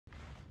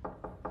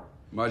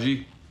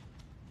Maji.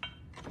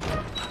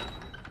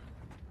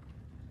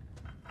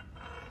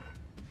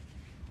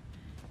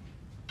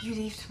 You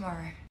leave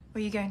tomorrow. Or are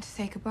you going to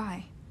say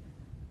goodbye?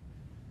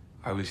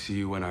 I will see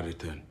you when I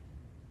return.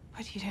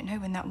 But you don't know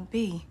when that will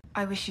be.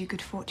 I wish you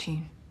good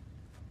fortune.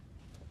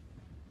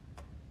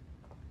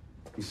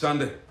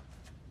 Missande.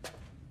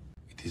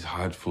 It is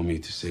hard for me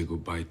to say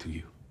goodbye to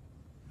you.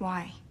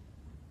 Why?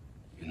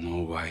 You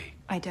know why?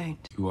 I don't.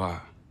 You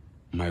are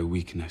my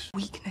weakness.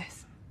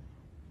 Weakness?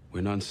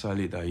 When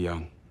Unsullied are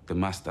young, the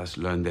masters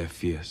learn their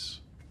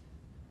fears.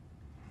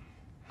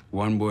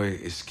 One boy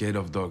is scared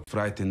of dogs,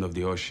 frightened of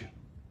the ocean.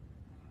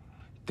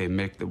 They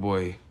make the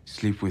boy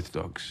sleep with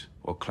dogs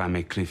or climb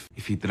a cliff.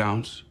 If he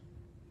drowns,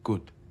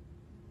 good.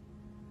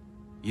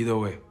 Either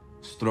way,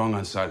 strong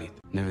and solid,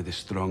 never the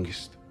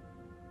strongest.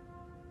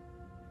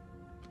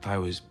 But I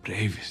was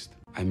bravest.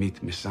 I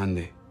meet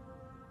Missande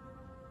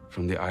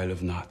from the Isle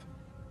of North.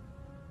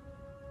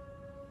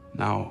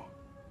 Now,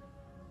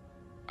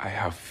 I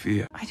have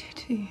fear. I do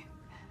too.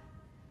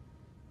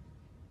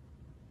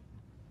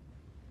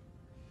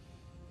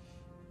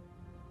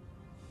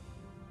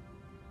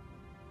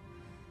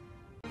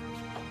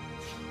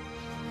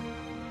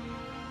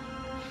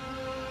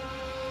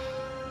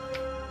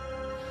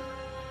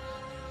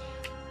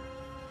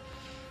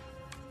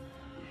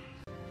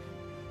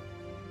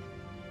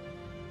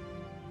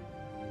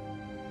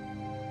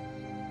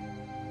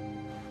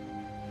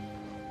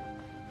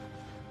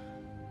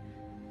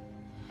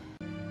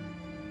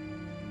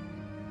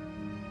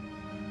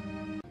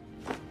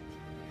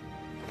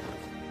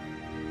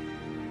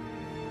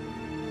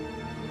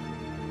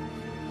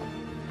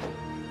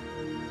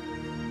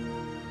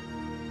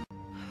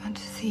 I want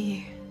to see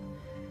you.